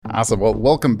Awesome. Well,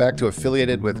 welcome back to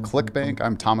Affiliated with ClickBank.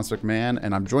 I'm Thomas McMahon,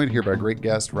 and I'm joined here by a great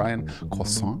guest, Ryan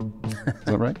Croissant. Is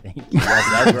that right? Yes,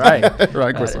 that's right.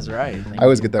 Ryan That Croissant. is right. I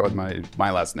always get that with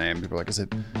my last name. People are like, is it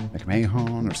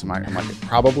McMahon or something? I'm like,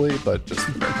 probably, but just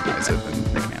recognize it, and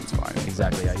McMahon's fine.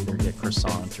 Exactly. I either get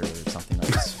croissant or something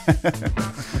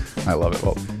else. I love it.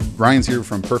 Well, Ryan's here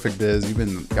from Perfect Biz. You've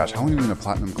been, gosh, how long have you been a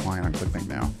platinum client on ClickBank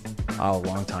now? Oh, a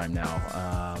long time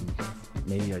now.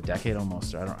 Maybe a decade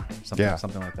almost. I don't know.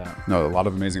 Something like that. No, a lot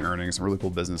of amazing earnings, some really cool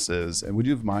businesses. And would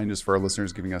you mind just for our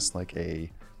listeners giving us like a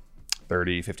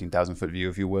 30, 15,000 foot view,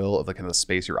 if you will, of the kind of the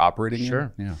space you're operating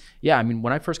Sure. in? Yeah. I mean,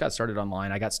 when I first got started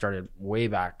online, I got started way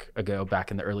back in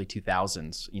the early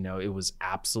 2000s. You know, it was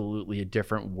absolutely a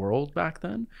different world back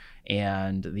then,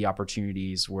 and the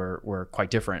opportunities were quite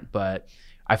different. But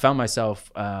I found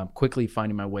myself quickly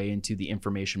finding my way into the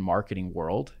information marketing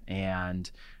world,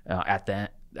 and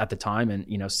at the time,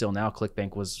 and still now,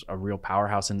 ClickBank was a real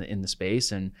powerhouse in the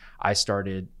space, and I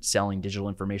started selling digital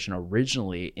information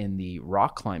originally in the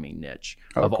rock climbing niche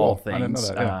of cool. all things. I didn't know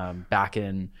that, yeah. Back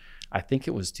in, I think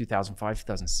it was 2005,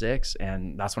 2006,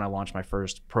 and that's when I launched my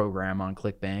first program on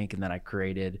ClickBank, and then I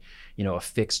created, a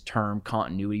fixed term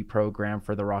continuity program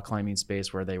for the rock climbing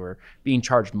space where they were being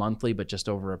charged monthly, but just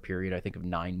over a period, I think, of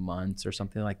 9 months or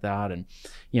something like that. And,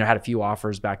 had a few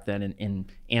offers back then in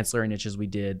ancillary niches. We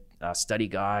did study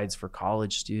guides for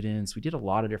college students. We did a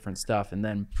lot of different stuff. And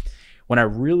then when I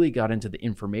really got into the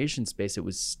information space, it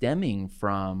was stemming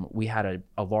from, we had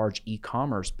a large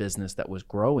e-commerce business that was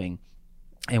growing.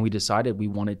 And we decided we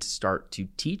wanted to start to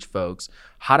teach folks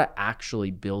how to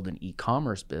actually build an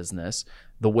e-commerce business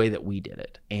the way that we did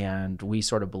it. And we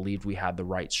sort of believed we had the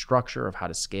right structure of how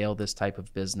to scale this type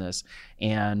of business.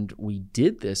 And we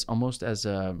did this almost as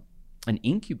an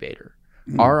incubator.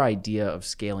 Our idea of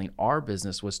scaling our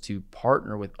business was to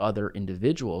partner with other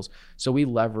individuals. So we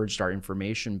leveraged our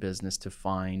information business to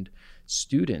find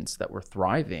students that were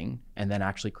thriving and then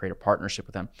actually create a partnership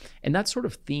with them. And that sort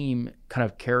of theme kind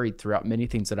of carried throughout many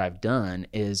things that I've done.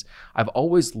 Is I've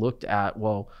always looked at,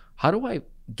 well, how do I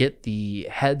get the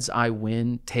heads I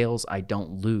win, tails I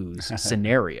don't lose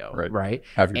scenario, right?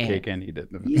 Have your cake and eat it.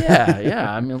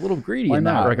 Yeah. I'm a little greedy in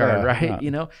that regard, right?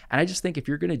 Yeah. And I just think if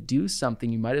you're going to do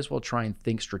something, you might as well try and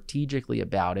think strategically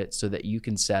about it so that you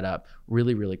can set up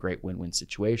really, really great win-win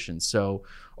situations. So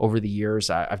over the years,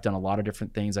 I've done a lot of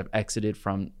different things. I've exited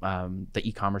from the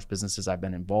e-commerce businesses I've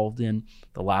been involved in.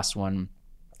 The last one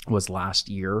was last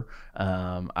year.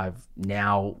 I've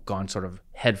now gone sort of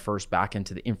headfirst back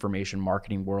into the information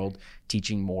marketing world,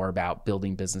 teaching more about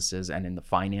building businesses and in the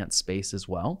finance space as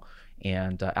well,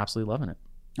 and absolutely loving it.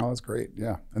 Oh, that's great.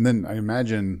 Yeah. And then I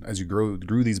imagine as you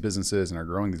grew these businesses and are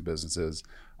growing these businesses,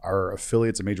 are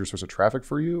affiliates a major source of traffic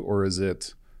for you, or is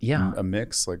it a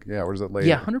mix? Like, where does it lay?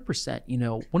 Yeah,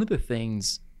 100%. One of the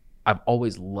things I've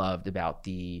always loved about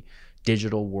the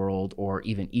digital world or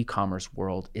even e-commerce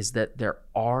world is that there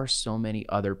are so many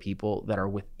other people that are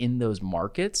within those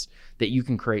markets that you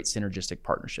can create synergistic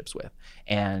partnerships with.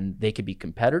 And they could be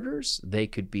competitors, they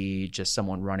could be just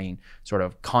someone running sort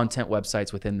of content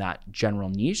websites within that general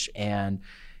niche. And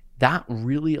that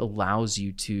really allows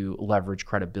you to leverage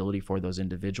credibility for those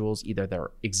individuals, either their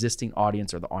existing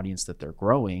audience or the audience that they're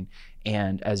growing.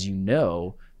 And as you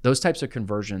know, those types of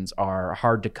conversions are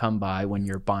hard to come by when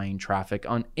you're buying traffic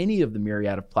on any of the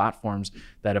myriad of platforms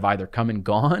that have either come and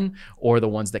gone or the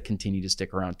ones that continue to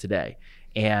stick around today.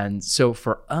 And so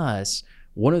for us,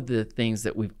 one of the things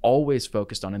that we've always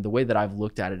focused on, and the way that I've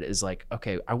looked at it is like,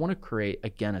 okay, I want to create,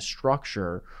 again, a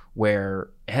structure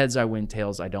where heads I win,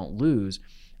 tails I don't lose.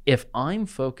 If I'm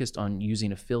focused on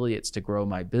using affiliates to grow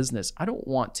my business, I don't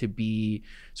want to be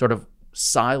sort of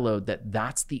siloed that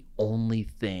that's the only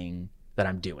thing that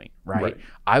I'm doing, right?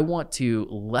 I want to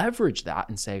leverage that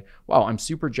and say, wow, I'm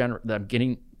super generous, I'm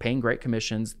paying great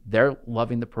commissions, they're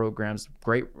loving the programs,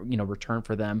 great, return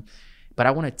for them. But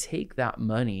I want to take that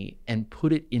money and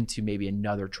put it into maybe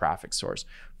another traffic source.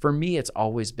 For me, it's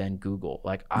always been Google.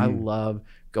 Like I love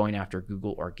going after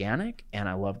Google organic, and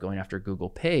I love going after Google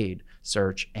paid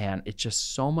search. And it's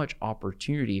just so much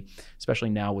opportunity, especially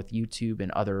now with YouTube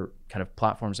and other kind of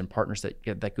platforms and partners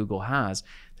that Google has.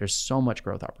 There's so much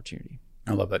growth opportunity.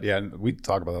 I love that. Yeah. And we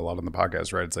talk about that a lot on the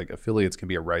podcast, right? It's like affiliates can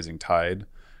be a rising tide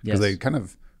because they kind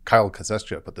of, Kyle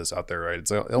Kasestia put this out there, right?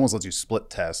 It almost lets you split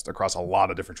test across a lot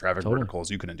of different traffic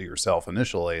verticals you couldn't do yourself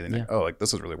initially. And then like,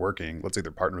 this is really working. Let's either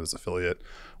partner with this affiliate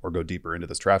or go deeper into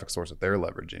this traffic source that they're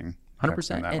leveraging.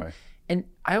 100%. And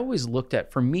I always looked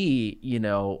at, for me,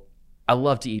 I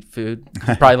love to eat food,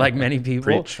 probably like many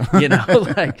people,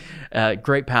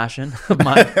 great passion of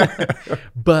mine.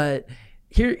 But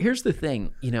Here's the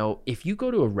thing, if you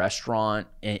go to a restaurant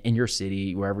in your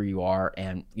city, wherever you are,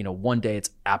 and, one day it's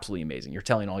absolutely amazing. You're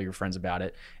telling all your friends about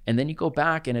it. And then you go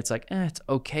back and it's like, it's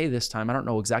okay this time. I don't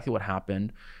know exactly what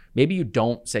happened. Maybe you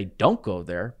don't go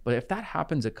there. But if that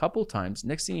happens a couple times,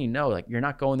 next thing you know, like you're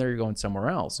not going there, you're going somewhere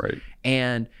else. Right.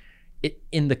 And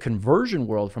in the conversion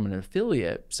world from an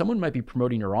affiliate, someone might be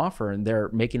promoting your offer and they're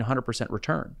making 100%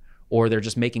 return. Or they're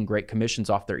just making great commissions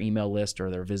off their email list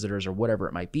or their visitors or whatever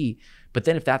it might be. But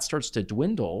then if that starts to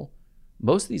dwindle,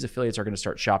 most of these affiliates are going to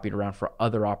start shopping around for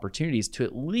other opportunities to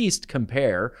at least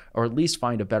compare or at least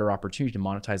find a better opportunity to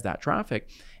monetize that traffic.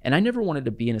 And I never wanted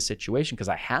to be in a situation, because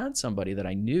I had somebody that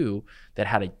I knew that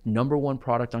had a number one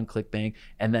product on ClickBank,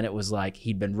 and then it was like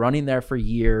he'd been running there for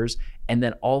years, and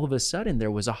then all of a sudden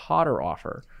there was a hotter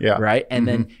offer, right? And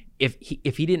then if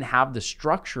he didn't have the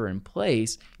structure in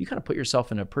place, you kind of put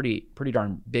yourself in a pretty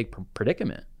darn big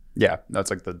predicament. Yeah, that's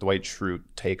like the Dwight Schrute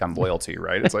take on loyalty,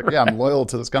 right? It's like, yeah, I'm loyal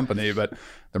to this company, but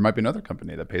there might be another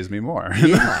company that pays me more.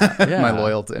 My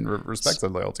loyalty and respects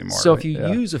that loyalty more. So if you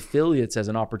use affiliates as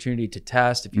an opportunity to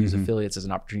test, if you use affiliates as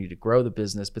an opportunity to grow the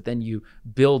business, but then you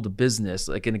build a business,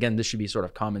 like, and again, this should be sort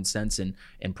of common sense and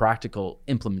practical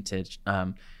implementation.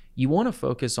 You want to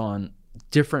focus on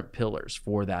different pillars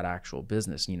for that actual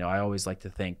business. I always like to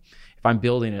think, if I'm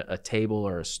building a table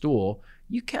or a stool,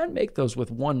 you can make those with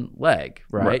one leg,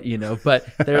 right? But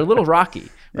they're a little rocky,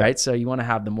 right? So you want to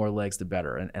have the more legs, the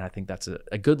better. And I think that's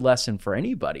a good lesson for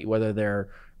anybody, whether they're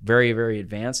very, very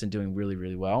advanced and doing really,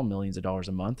 really well, millions of dollars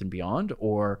a month and beyond,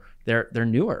 or they're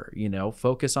newer.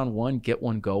 Focus on one, get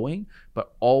one going,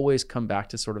 but always come back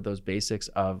to sort of those basics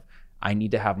of, I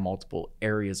need to have multiple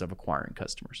areas of acquiring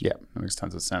customers. Yeah, that makes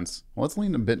tons of sense. Well, let's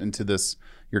lean a bit into this.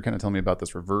 You're kind of telling me about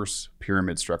this reverse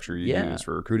pyramid structure you use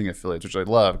for recruiting affiliates, which I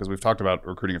love, because we've talked about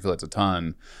recruiting affiliates a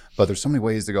ton, but there's so many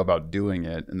ways to go about doing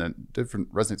it, and then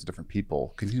resonates to different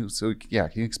people. Can you expand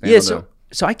on that?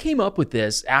 So I came up with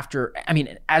this after,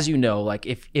 as you know, like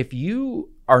if you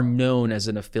are known as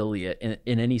an affiliate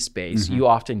in any space, you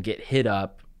often get hit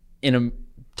up in a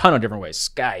ton of different ways.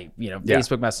 Skype,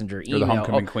 Facebook Messenger, email. You're the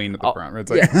homecoming queen at the front. Right?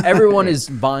 It's like everyone is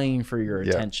vying for your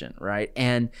attention, right?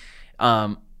 And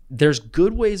there's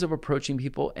good ways of approaching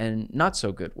people and not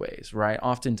so good ways, right?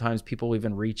 Oftentimes people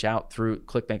even reach out through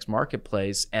ClickBank's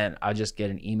marketplace, and I just get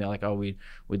an email like, "Oh,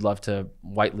 we'd love to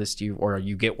whitelist you," or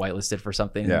you get whitelisted for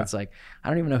something. And it's like, I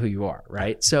don't even know who you are,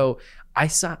 right? So I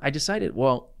decided,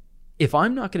 well, if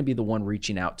I'm not going to be the one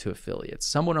reaching out to affiliates,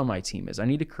 someone on my team is. I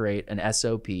need to create an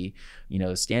SOP,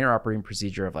 standard operating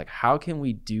procedure of like, how can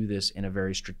we do this in a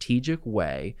very strategic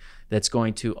way that's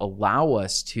going to allow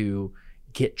us to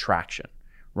get traction,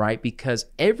 right? Because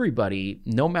everybody,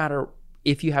 no matter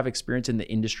if you have experience in the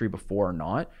industry before or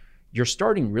not, you're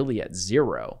starting really at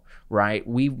zero, right?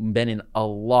 We've been in a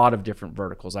lot of different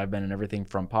verticals. I've been in everything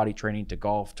from potty training to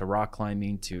golf to rock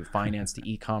climbing to finance to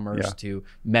e-commerce to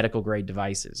medical grade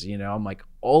devices. I'm like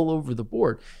all over the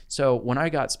board. So when I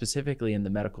got specifically in the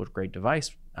medical grade device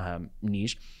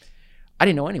niche, I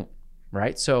didn't know anyone,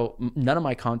 right? So none of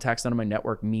my contacts, none of my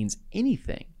network means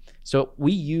anything. So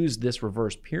we use this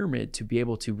reverse pyramid to be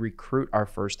able to recruit our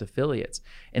first affiliates.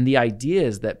 And the idea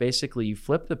is that basically you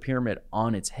flip the pyramid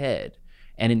on its head,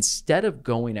 and instead of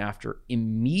going after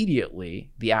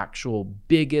immediately the actual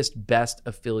biggest, best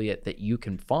affiliate that you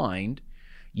can find,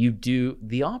 you do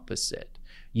the opposite.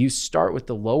 You start with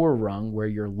the lower rung where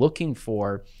you're looking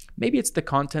for, maybe it's the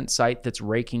content site that's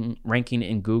ranking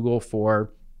in Google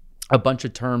for a bunch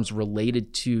of terms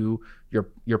related to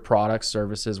your products,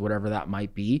 services, whatever that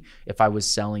might be. If I was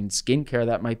selling skincare,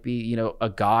 that might be, a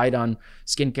guide on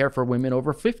skincare for women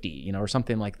over 50, or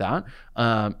something like that.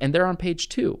 And they're on page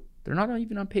 2. They're not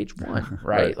even on page 1,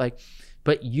 right?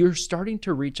 But you're starting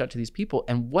to reach out to these people.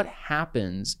 And what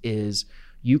happens is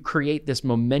you create this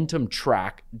momentum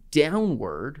track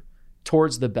downward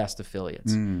towards the best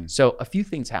affiliates. So a few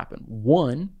things happen.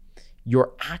 One,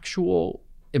 your actual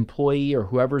employee or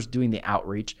whoever's doing the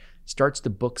outreach starts to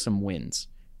book some wins,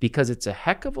 because it's a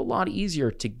heck of a lot easier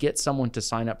to get someone to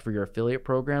sign up for your affiliate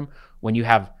program when you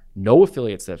have no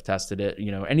affiliates that have tested it,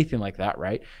 anything like that,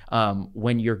 right?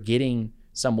 When you're getting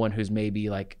someone who's maybe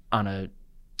like on a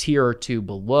tier or two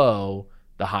below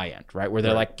the high end, right? Where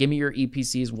they're like, give me your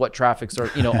EPCs, what traffics are,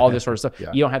 all this sort of stuff.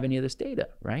 You don't have any of this data,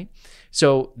 right?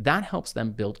 So that helps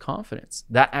them build confidence.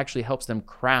 That actually helps them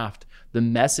craft the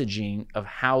messaging of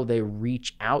how they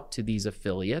reach out to these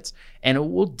affiliates. And it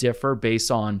will differ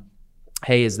based on,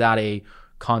 hey, is that a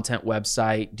content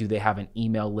website? Do they have an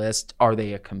email list? Are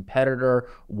they a competitor?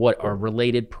 What a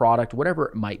related product? Whatever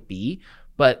it might be.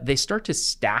 But they start to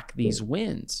stack these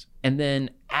wins. And then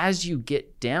as you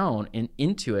get down and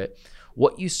into it,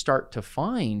 what you start to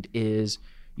find is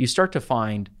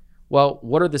well,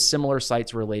 what are the similar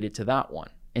sites related to that one?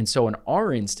 And so in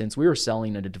our instance, we were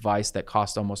selling a device that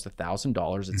cost almost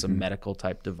 $1,000. It's a medical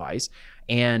type device.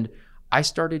 And I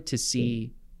started to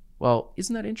see, well,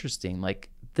 isn't that interesting? Like,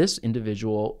 this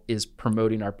individual is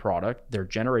promoting our product. They're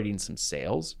generating some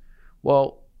sales.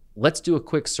 Well, let's do a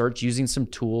quick search using some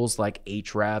tools like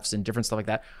Ahrefs and different stuff like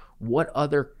that. What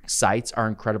other sites are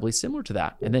incredibly similar to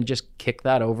that? And then just kick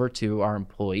that over to our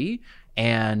employee,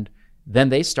 and then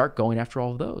they start going after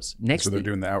all of those. So they're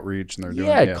doing the outreach and they're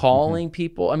doing calling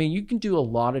people. I mean, you can do a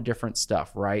lot of different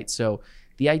stuff, right? So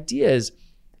the idea is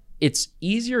it's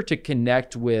easier to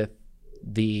connect with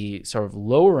the sort of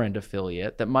lower end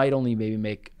affiliate that might only maybe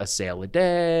make a sale a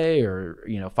day or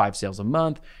 5 sales a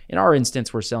month. In our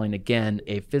instance, we're selling, again,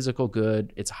 a physical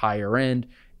good. It's higher end.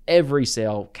 Every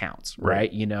sale counts,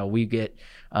 right? We get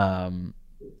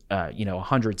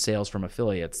 100 sales from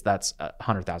affiliates. That's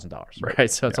 $100,000, right?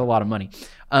 So it's a lot of money.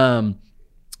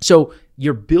 So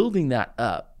you're building that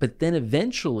up, but then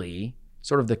eventually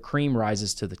sort of the cream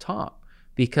rises to the top,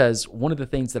 because one of the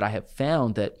things that I have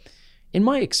found that in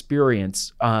my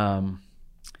experience, the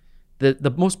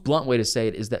most blunt way to say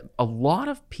it is that a lot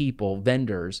of people,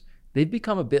 vendors, they've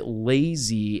become a bit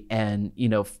lazy and,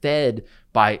 fed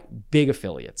by big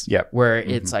affiliates. Where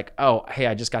it's like, oh, hey,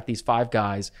 I just got these 5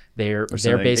 guys. They're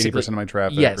basically 80% of my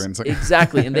traffic. Yes,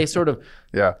 exactly. And they sort of,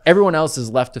 everyone else is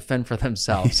left to fend for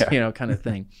themselves, kind of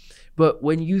thing. But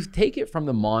when you take it from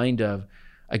the mind of,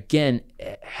 again,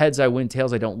 heads I win,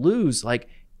 tails I don't lose, like,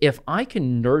 if I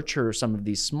can nurture some of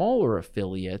these smaller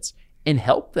affiliates and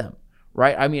help them,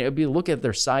 right? I mean, it'd be look at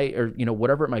their site or,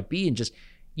 whatever it might be, and just,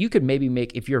 you could maybe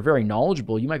make, if you're very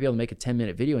knowledgeable, you might be able to make a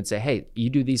 10-minute video and say, hey, you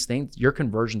do these things, your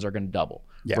conversions are going to double,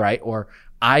 right? Or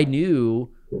I knew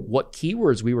what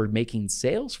keywords we were making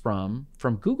sales from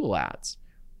Google Ads,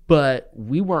 but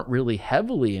we weren't really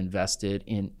heavily invested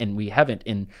in, and we haven't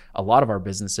in a lot of our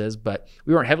businesses, but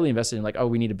we weren't heavily invested in like, oh,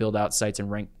 we need to build out sites and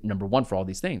rank number 1 for all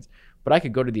these things. But I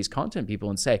could go to these content people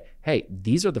and say, hey,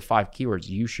 these are the 5 keywords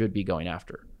you should be going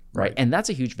after, right? And that's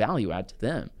a huge value add to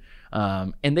them.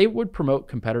 And they would promote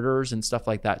competitors and stuff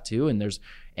like that too. And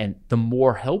the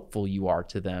more helpful you are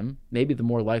to them, maybe the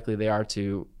more likely they are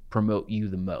to promote you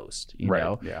the most, you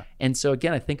know? Yeah. And so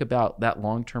again, I think about that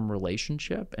long-term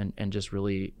relationship and just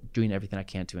really doing everything I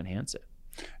can to enhance it.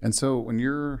 And so when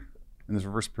you're in this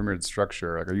reverse pyramid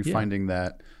structure, like, are you finding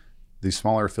that these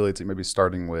smaller affiliates that you may be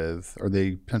starting with, are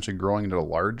they potentially growing into a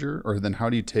larger, or then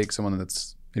how do you take someone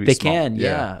that's maybe small? They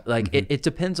can, like it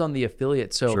depends on the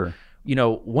affiliate. So,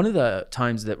 one of the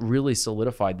times that really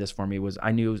solidified this for me was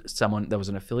I knew someone that was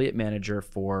an affiliate manager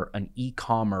for an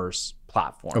e-commerce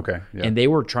platform. Okay. Yeah. And they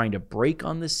were trying to break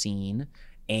on the scene,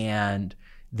 and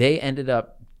they ended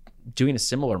up doing a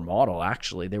similar model.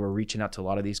 Actually, they were reaching out to a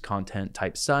lot of these content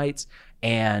type sites,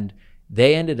 and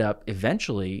they ended up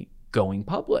eventually going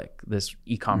public, this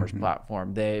e-commerce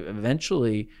platform. They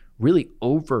eventually really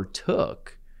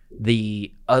overtook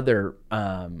the other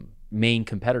main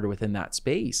competitor within that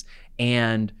space.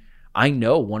 And I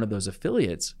know one of those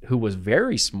affiliates who was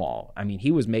very small. I mean,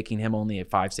 he was making him only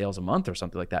 5 sales a month or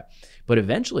something like that. But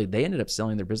eventually they ended up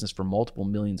selling their business for multiple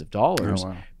millions of dollars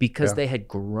because they had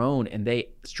grown and they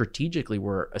strategically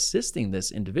were assisting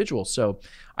this individual. So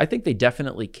I think they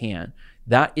definitely can.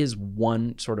 That is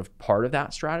one sort of part of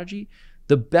that strategy.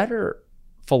 The better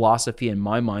philosophy in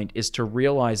my mind is to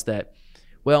realize that,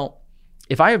 well,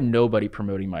 if I have nobody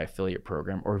promoting my affiliate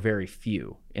program, or very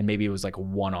few, and maybe it was like a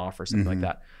one-off or something like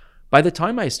that, by the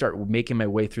time I start making my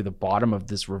way through the bottom of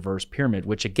this reverse pyramid,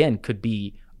 which again could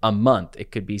be a month,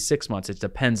 it could be 6 months, it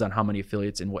depends on how many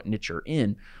affiliates and what niche you're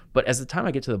in. But as the time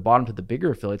I get to the bottom, to the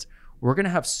bigger affiliates, we're going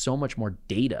to have so much more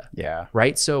data.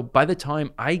 Right. So by the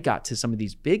time I got to some of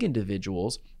these big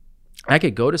individuals, I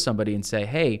could go to somebody and say,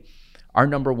 hey, our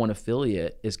number 1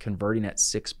 affiliate is converting at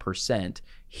 6%.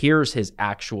 Here's his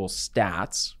actual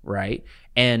stats, right?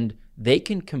 And they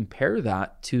can compare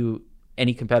that to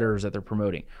any competitors that they're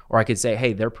promoting. Or I could say,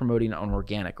 hey, they're promoting on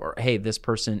organic, or hey, this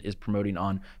person is promoting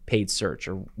on paid search,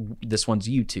 or this one's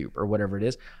YouTube, or whatever it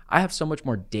is. I have so much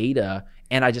more data,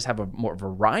 and I just have a more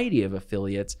variety of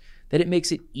affiliates that it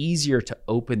makes it easier to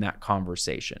open that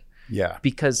conversation. Yeah.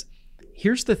 Because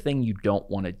here's the thing you don't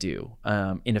want to do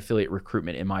in affiliate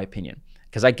recruitment, in my opinion,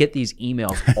 because I get these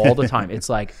emails all the time. It's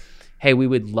like, hey, we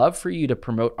would love for you to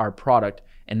promote our product.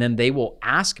 And then they will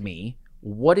ask me,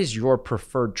 what is your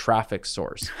preferred traffic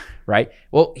source, right?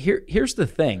 Well, here's the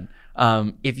thing.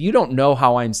 If you don't know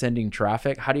how I'm sending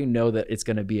traffic, how do you know that it's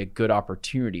going to be a good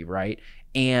opportunity, right?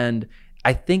 And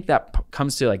I think that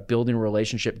comes to like building a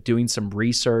relationship, doing some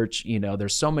research.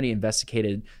 There's so many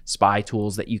investigated spy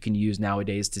tools that you can use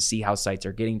nowadays to see how sites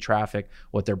are getting traffic,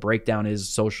 what their breakdown is,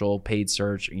 social, paid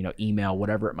search, email,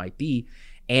 whatever it might be.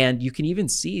 And you can even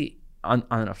see on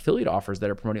affiliate offers that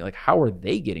are promoting, like, how are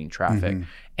they getting traffic?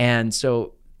 And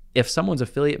so if someone's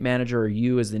affiliate manager or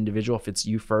you as the individual, if it's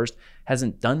you first,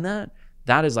 hasn't done that,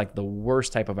 that is like the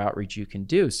worst type of outreach you can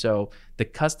do. So the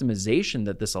customization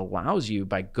that this allows you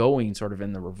by going sort of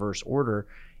in the reverse order,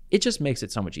 it just makes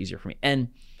it so much easier for me. And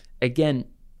again,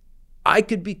 I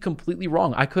could be completely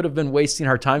wrong. I could have been wasting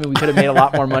our time and we could have made a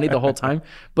lot more money the whole time,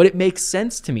 but it makes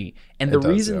sense to me. And the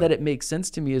reason that it makes sense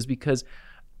to me is because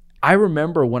I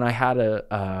remember when I had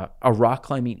a rock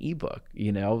climbing ebook,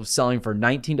 selling for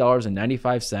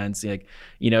 $19.95. Like,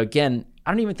 again,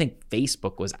 I don't even think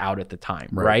Facebook was out at the time,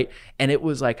 right? And it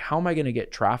was like, how am I going to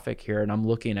get traffic here? And I'm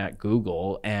looking at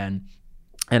Google and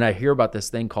I hear about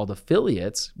this thing called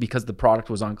affiliates because the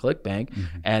product was on ClickBank,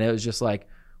 and it was just like,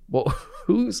 well,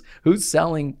 who's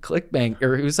selling ClickBank,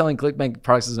 or who's selling ClickBank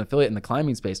products as an affiliate in the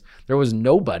climbing space? There was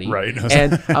nobody. Right.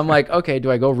 And I'm like, okay,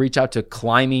 do I go reach out to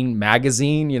Climbing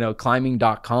Magazine,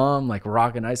 climbing.com, like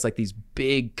Rock and Ice, like these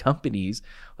big companies,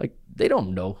 like they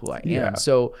don't know who I am. Yeah.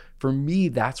 So for me,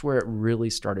 that's where it really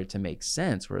started to make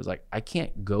sense, where it's like, I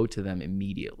can't go to them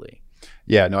immediately.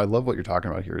 Yeah, no, I love what you're talking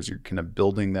about here is you're kind of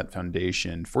building that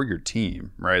foundation for your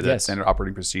team, right? That standard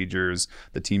operating procedures,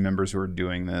 the team members who are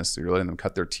doing this, you're letting them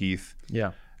cut their teeth.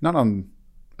 Yeah. Not on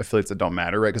affiliates that don't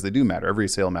matter, right? Because they do matter. Every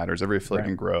sale matters. Every affiliate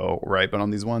can grow, right? But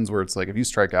on these ones where it's like, if you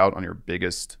strike out on your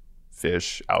biggest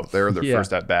fish out there, their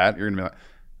first at bat, you're going to be like,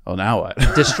 oh, now what?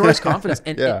 Destroys confidence.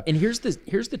 And, and here's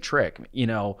the trick,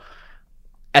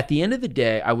 At the end of the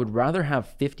day, I would rather have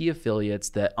 50 affiliates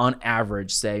that on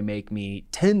average, say, make me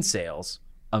 10 sales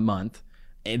a month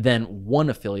than one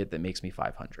affiliate that makes me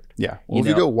 500. Yeah. Well, if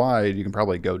you go wide, you can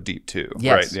probably go deep too.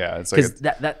 Yes. Right. Yeah. It's like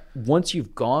that once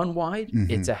you've gone wide,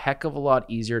 it's a heck of a lot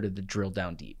easier to drill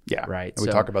down deep. Yeah. Right. And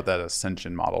we talk about that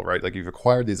ascension model, right? Like you've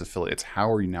acquired these affiliates.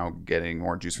 How are you now getting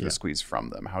more juice for the squeeze from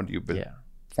them? How do you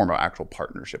form an actual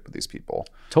partnership with these people?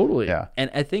 Totally. Yeah.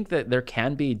 And I think that there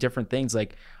can be different things.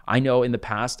 Like I know in the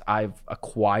past I've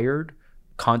acquired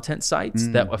content sites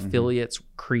that affiliates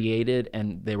created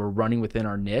and they were running within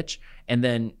our niche. And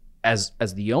then as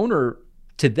the owner,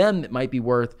 to them, it might be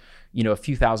worth, a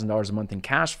few $1,000s a month in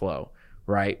cash flow.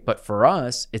 Right. But for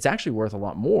us, it's actually worth a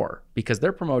lot more because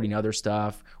they're promoting other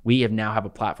stuff. We now have a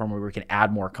platform where we can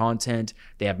add more content.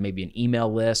 They have maybe an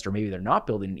email list, or maybe they're not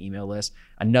building an email list.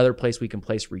 Another place we can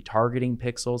place retargeting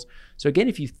pixels. So again,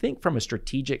 if you think from a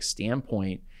strategic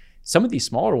standpoint, some of these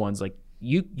smaller ones, like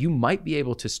you might be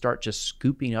able to start just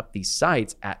scooping up these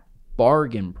sites at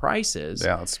bargain prices.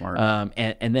 Yeah, that's smart.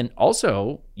 And then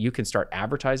also you can start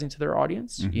advertising to their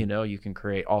audience. You can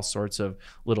create all sorts of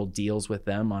little deals with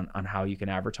them on how you can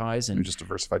advertise. And just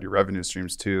diversified your revenue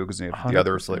streams too, because you have the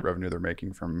other affiliate revenue they're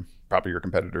making from probably your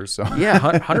competitors. So yeah,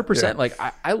 100%. Like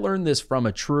I learned this from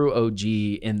a true OG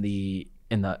in the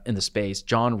space,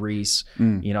 John Reese.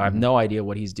 I have no idea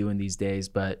what he's doing these days,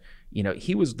 but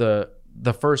he was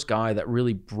the first guy that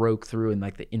really broke through in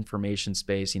like the information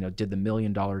space, did the $1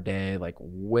 million day, like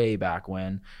way back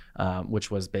when,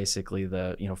 which was basically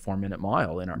the, 4-minute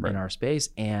mile in our space.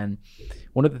 And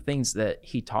one of the things that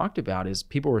he talked about is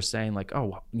people were saying like,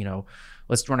 oh,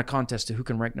 let's run a contest to who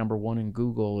can rank number 1 in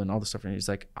Google and all this stuff. And he's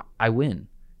like, I win,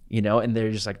 and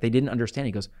they're just like, they didn't understand.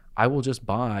 He goes, I will just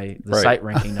buy the site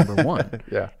ranking number 1.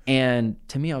 Yeah. And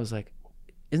to me, I was like,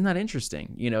 isn't that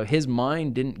interesting? His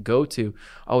mind didn't go to,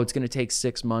 oh, it's going to take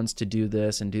 6 months to do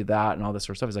this and do that and all this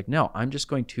sort of stuff. He's like, no, I'm just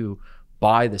going to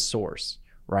buy the source,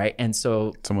 right? And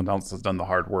so someone else has done the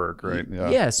hard work, right?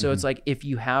 Yeah. So it's like, if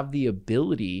you have the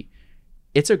ability,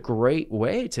 it's a great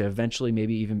way to eventually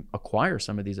maybe even acquire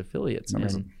some of these affiliates.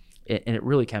 And it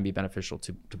really can be beneficial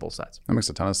to both sides. That makes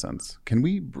a ton of sense. Can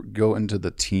we go into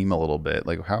the team a little bit?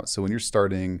 Like so when you're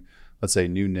starting, let's say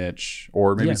new niche,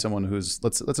 or maybe someone who's,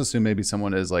 let's assume maybe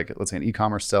someone is like, let's say an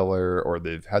e-commerce seller, or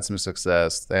they've had some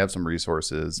success, they have some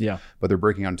resources, but they're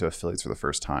breaking onto affiliates for the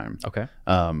first time. Okay.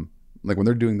 Like when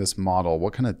they're doing this model,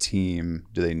 what kind of team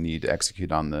do they need to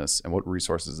execute on this, and what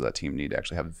resources does that team need to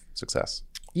actually have success?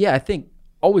 Yeah, I think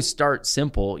always start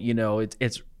simple.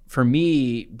 It's for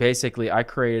me, basically, I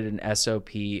created an SOP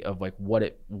of like what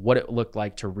it looked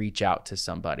like to reach out to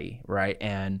somebody, right?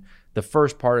 And the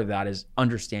first part of that is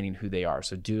understanding who they are.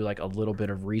 So do like a little bit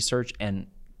of research and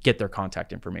get their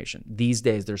contact information. These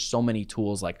days, there's so many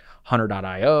tools like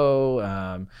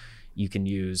Hunter.io. You can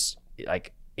use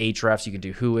like Ahrefs. You can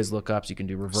do Whois lookups. You can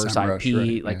do reverse SEMrush, IP.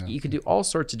 right? Like you can do all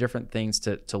sorts of different things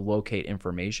to locate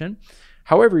information.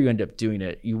 however you end up doing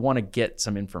it, you want to get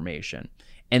some information.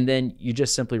 And then you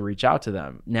just simply reach out to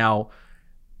them. Now,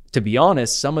 to be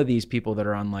honest, some of these people that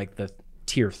are on like the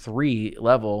tier 3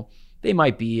 level, they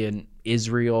might be in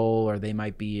Israel or they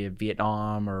might be in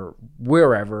Vietnam or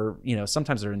wherever,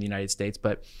 sometimes they're in the United States,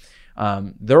 but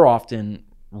they're often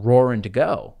roaring to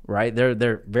go, right?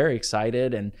 They're very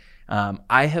excited. And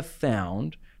I have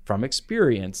found from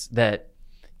experience that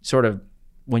sort of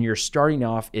when you're starting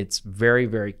off, it's very,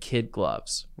 very kid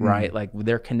gloves, right? Like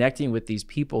they're connecting with these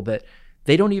people that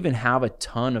they don't even have a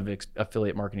ton of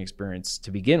affiliate marketing experience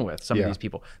to begin with. Some of these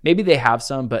people, maybe they have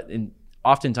some, but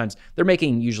oftentimes they're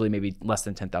making usually maybe less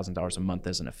than $10,000 a month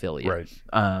as an affiliate.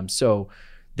 Right. So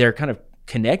they're kind of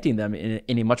connecting them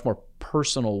in a much more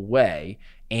personal way,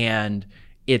 and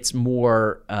it's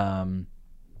more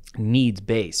needs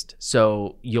based.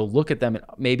 So you'll look at them and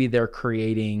maybe they're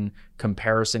creating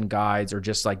comparison guides or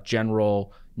just like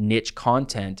general niche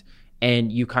content,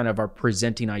 and you kind of are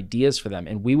presenting ideas for them.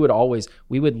 And we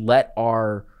would let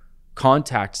our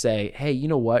contact say, hey, you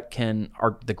know what, can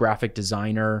the graphic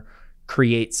designer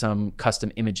create some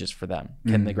custom images for them?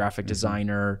 Can the graphic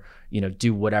designer,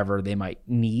 do whatever they might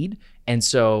need? And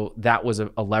so that was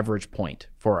a leverage point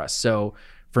for us. So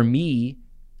for me,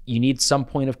 you need some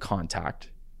point of contact.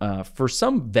 For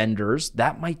some vendors,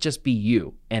 that might just be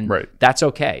you, and that's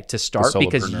okay to start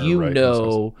because you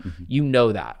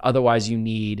know that. Otherwise, you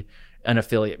need an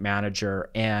affiliate manager.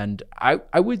 And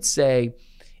I would say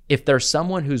if there's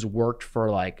someone who's worked for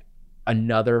like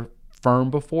another firm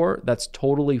before, that's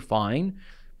totally fine.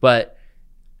 But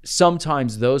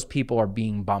sometimes those people are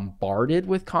being bombarded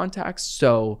with contacts,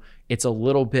 so it's a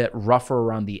little bit rougher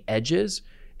around the edges.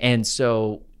 And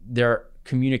so their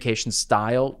communication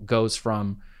style goes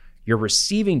from you're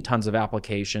receiving tons of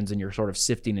applications and you're sort of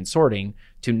sifting and sorting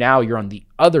to now you're on the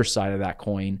other side of that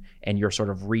coin and you're sort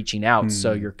of reaching out.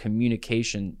 So your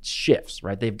communication shifts,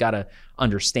 right? They've got to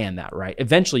understand that, right?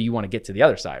 Eventually you want to get to the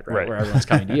other side, right? Where everyone's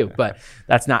coming to you, but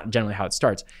that's not generally how it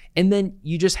starts. And then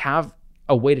you just have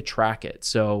a way to track it.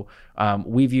 So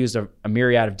we've used a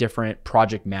myriad of different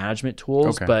project management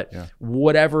tools, but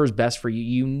whatever is best for you,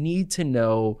 you need to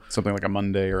know something like a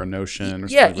Monday or a Notion. Or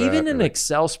something like even an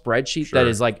Excel spreadsheet that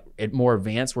is like more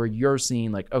advanced, where you're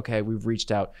seeing like, okay, we've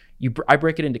reached out. I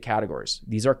break it into categories.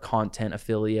 These are content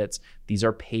affiliates. These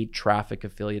are paid traffic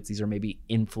affiliates. These are maybe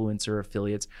influencer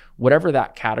affiliates, whatever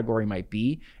that category might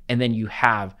be. And then you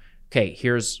have, okay,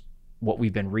 here's what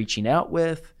we've been reaching out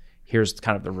with. Here's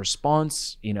kind of the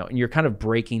response, and you're kind of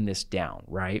breaking this down,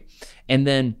 right? And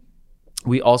then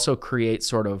we also create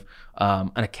sort of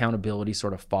an accountability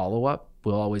sort of follow-up.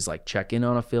 We'll always like check in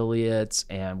on affiliates,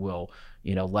 and we'll,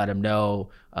 let them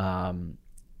know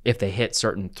if they hit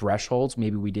certain thresholds.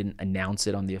 Maybe we didn't announce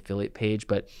it on the affiliate page,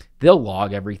 but they'll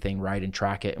log everything, right, and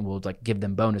track it, and we'll like give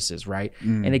them bonuses, right?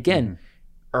 And again,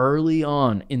 early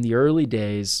on in the early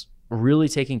days, really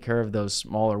taking care of those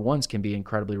smaller ones can be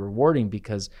incredibly rewarding,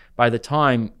 because by the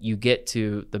time you get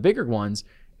to the bigger ones,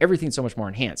 everything's so much more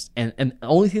enhanced. And the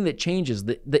only thing that changes,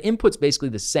 the input's basically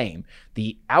the same.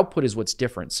 The output is what's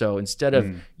different. So instead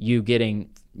of you getting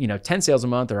 10 sales a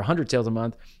month or 100 sales a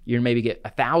month, you maybe get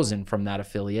 1,000 from that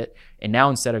affiliate. And now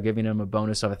instead of giving them a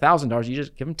bonus of $1,000, you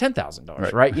just give them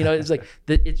 $10,000, right? It's like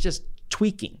it's just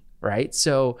tweaking, right?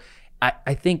 So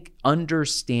I think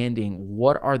understanding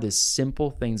what are the simple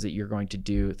things that you're going to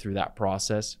do through that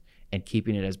process and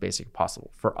keeping it as basic as possible.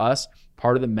 For us,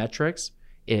 part of the metrics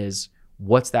is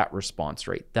what's that response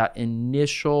rate, that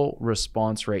initial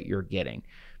response rate you're getting.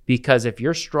 Because if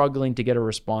you're struggling to get a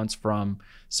response from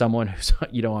someone who's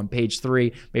on page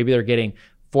 3, maybe they're getting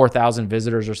 4,000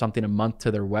 visitors or something a month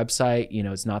to their website,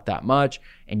 it's not that much,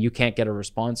 and you can't get a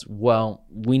response. Well,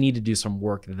 we need to do some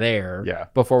work there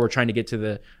before we're trying to get to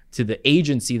the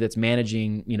agency that's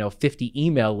managing 50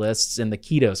 email lists in the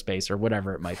keto space or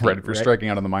whatever it might be. Right. If you're striking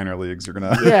out in the minor leagues, you're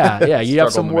gonna you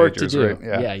have some work to do.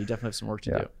 Right? You definitely have some work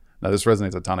to do. Now this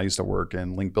resonates a ton. I used to work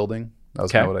in link building. That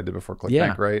was kind of what I did before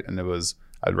ClickBank, right? And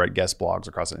I'd write guest blogs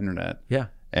across the internet. Yeah.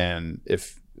 And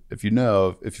if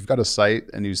you've got a site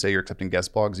and you say you're accepting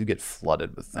guest blogs, you get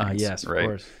flooded with things. Yes, right? Of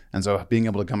course. And so being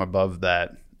able to come above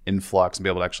that influx and be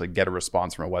able to actually get a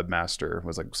response from a webmaster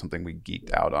was like something we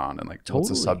geeked out on. And like, what's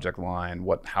the subject line?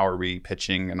 How are we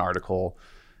pitching an article?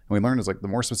 And we learned is like the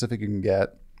more specific you can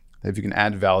get, if you can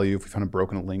add value, if we found a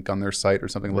broken link on their site or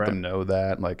something, let them know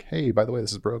that, like, hey, by the way,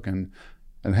 this is broken.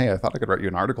 And hey, I thought I could write you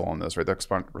an article on this, right? The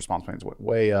response point is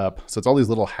way up. So it's all these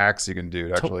little hacks you can do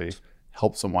to actually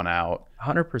help someone out.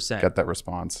 100%. Get that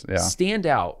response. Yeah. Stand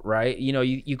out, right?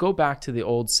 You go back to the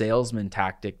old salesman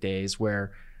tactic days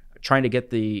where trying to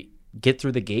get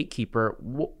through the gatekeeper,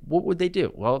 what would they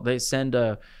do? Well, they send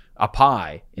a a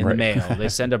pie in the mail. They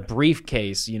send a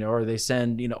briefcase, or they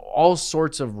send, all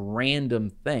sorts of random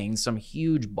things, some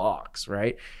huge box,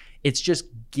 right? It's just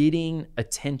getting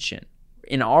attention.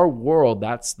 In our world,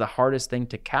 that's the hardest thing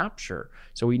to capture.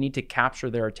 So we need to capture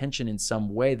their attention in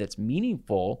some way that's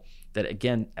meaningful, that,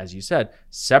 again, as you said,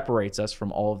 separates us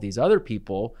from all of these other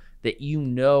people that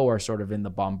are sort of in the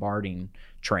bombarding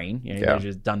train. They've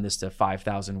just done this to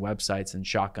 5,000 websites and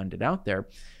shotgunned it out there.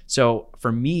 So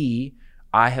for me,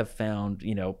 I have found,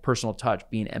 personal touch,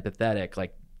 being empathetic,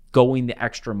 like going the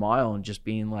extra mile and just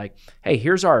being like, hey,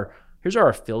 here's our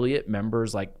affiliate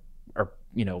members, like, or,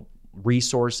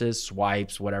 resources,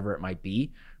 swipes, whatever it might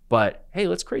be. But hey,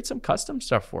 let's create some custom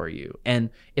stuff for you.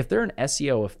 And if they're an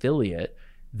SEO affiliate,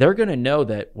 they're going to know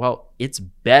that, well, it's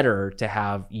better to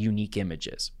have unique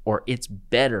images, or it's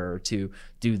better to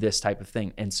do this type of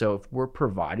thing. And so if we're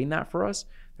providing that for us,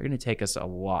 they're going to take us a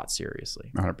lot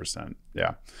seriously. 100%.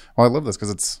 Yeah. Well, I love this because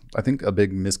it's, I think, a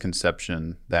big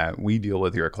misconception that we deal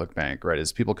with here at ClickBank, right,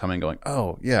 is people coming going,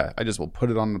 oh, yeah, I just will put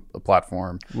it on a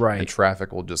platform, right, and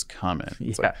traffic will just come in.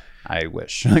 It's like, I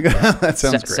wish. That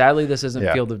sounds great. Sadly, this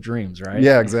isn't Field of Dreams, right?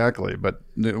 Yeah, exactly. But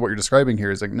what you're describing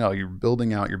here is like, no, you're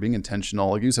building out, you're being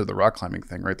intentional. Like you said, the rock climbing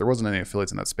thing, right? There wasn't any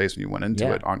affiliates in that space when you went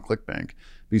into it on ClickBank.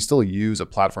 But you still use a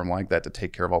platform like that to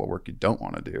take care of all the work you don't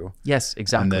want to do. Yes,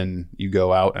 exactly. And then you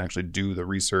go out and actually do the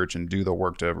research and do the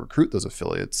work to recruit those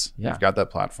affiliates. Yeah. You've got that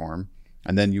platform.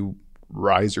 And then you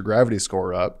rise your gravity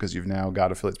score up because you've now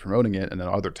got affiliates promoting it. And then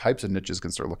other types of niches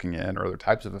can start looking in, or other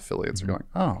types of affiliates are going,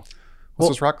 oh,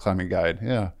 what's this rock climbing guide?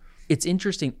 Yeah. It's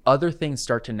interesting. Other things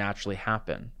start to naturally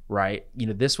happen, right?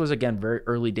 This was, again, very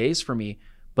early days for me,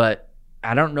 but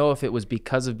I don't know if it was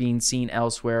because of being seen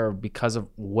elsewhere or because of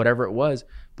whatever it was,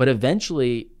 but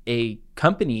eventually a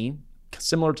company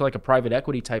similar to like a private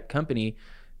equity type company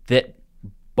that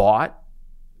bought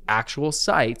actual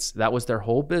sites, that was their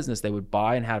whole business. They would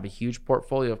buy and have a huge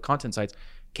portfolio of content sites,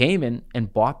 came in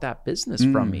and bought that business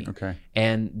from me. Okay.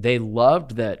 And they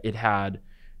loved that it had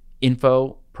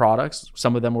info products.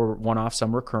 Some of them were one-off,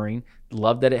 some recurring.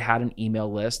 Loved that it had an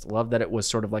email list. Loved that it was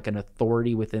sort of like an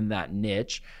authority within that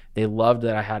niche. They loved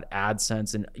that I had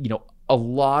AdSense and, a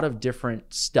lot of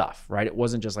different stuff, right? It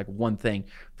wasn't just like one thing.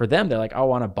 For them, they're like, I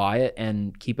want to buy it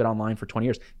and keep it online for 20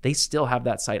 years. They still have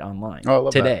that site online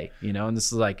today, and this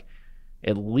is like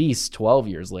at least 12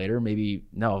 years later, maybe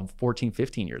 14,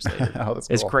 15 years later. Oh, that's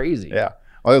It's cool. crazy. Yeah.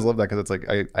 I always love that because it's like,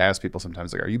 I ask people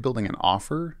sometimes, like, are you building an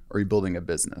offer or are you building a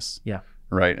business? Yeah.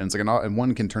 Right. And it's like, and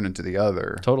one can turn into the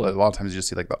other. Totally. But a lot of times you just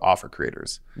see like the offer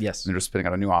creators. Yes. And they're just spitting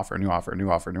out a new offer,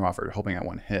 hoping that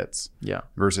one hits. Yeah.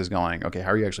 Versus going, okay,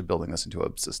 how are you actually building this into a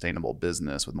sustainable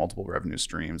business with multiple revenue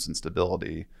streams and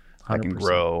stability that can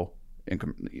grow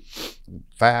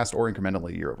fast or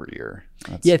incrementally year over year?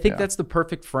 I think that's the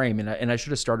perfect frame. And I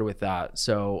should have started with that.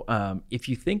 So if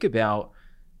you think about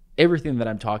everything that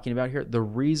I'm talking about here, the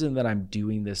reason that I'm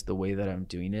doing this the way that I'm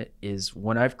doing it is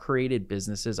when I've created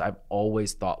businesses, I've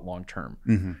always thought long-term.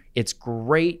 Mm-hmm. It's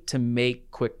great to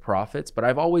make quick profits, but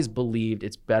I've always believed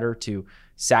it's better to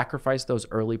sacrifice those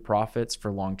early profits for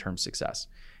long-term success.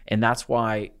 And that's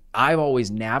why I've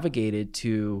always navigated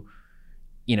to,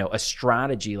 a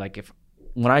strategy. Like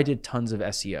when I did tons of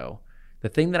SEO, the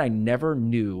thing that I never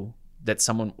knew that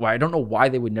I don't know why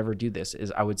they would never do this,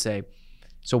 is I would say,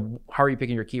 so how are you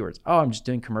picking your keywords? Oh, I'm just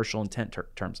doing commercial intent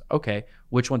terms. Okay,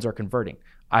 which ones are converting?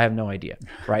 I have no idea,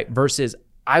 right? Versus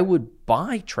I would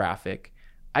buy traffic.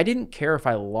 I didn't care if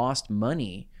I lost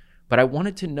money, but I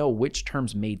wanted to know which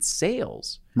terms made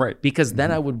sales. Right. Because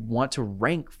then I would want to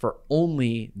rank for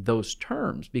only those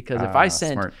terms. Because if I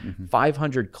sent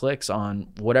 500 clicks on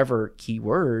whatever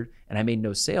keyword and I made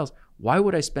no sales, why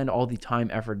would I spend all the time,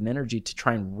 effort, and energy to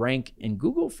try and rank in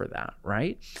Google for that,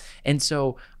 right? And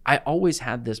so I always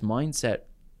had this mindset,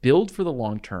 build for the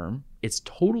long term. It's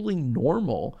totally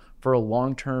normal for a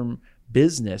long-term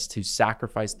business to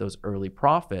sacrifice those early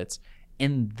profits,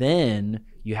 and then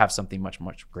you have something much,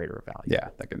 much greater value. Yeah,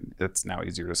 that's now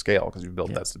easier to scale because you've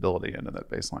built that stability into that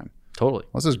baseline. Totally.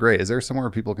 Well, this is great. Is there somewhere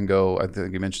people can go? I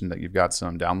think you mentioned that you've got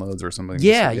some downloads or something.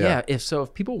 Yeah.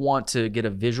 If people want to get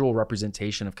a visual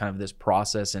representation of kind of this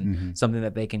process and something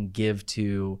that they can give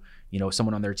to,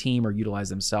 someone on their team or utilize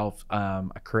themselves, I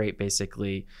create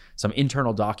basically some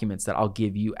internal documents that I'll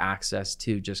give you access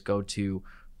to. Just go to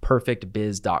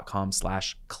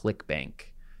perfectbiz.com/clickbank.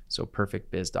 So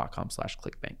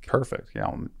perfectbiz.com/clickbank. Perfect. Yeah,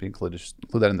 I'll include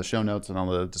that in the show notes and all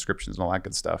the descriptions and all that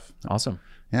good stuff. Awesome.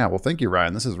 Yeah, well, thank you,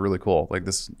 Ryan. This is really cool. Like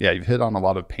this, you've hit on a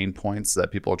lot of pain points that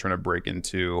people are trying to break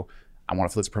into. I want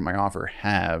affiliates to put my offer,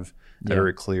 have a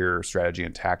very clear strategy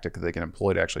and tactic that they can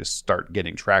employ to actually start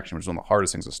getting traction, which is one of the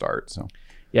hardest things to start. So,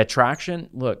 yeah, traction.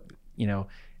 Look,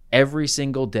 every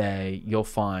single day you'll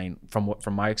find from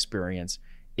my experience,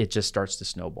 it just starts to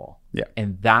snowball. Yeah.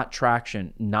 And that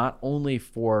traction, not only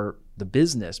for the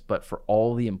business, but for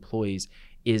all the employees,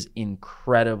 is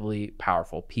incredibly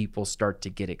powerful. People start to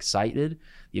get excited.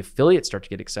 The affiliates start to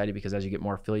get excited because as you get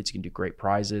more affiliates, you can do great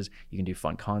prizes, you can do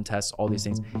fun contests, all these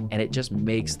things. And it just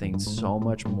makes things so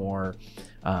much more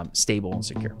stable and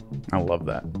secure. I love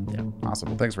that. Yeah. Awesome.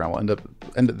 Well, thanks, Ryan. We'll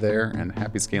end it there, and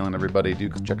happy scaling, everybody. Do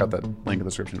check out that link in the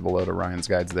description below to Ryan's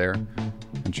guides there.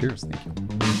 And cheers. Thank you.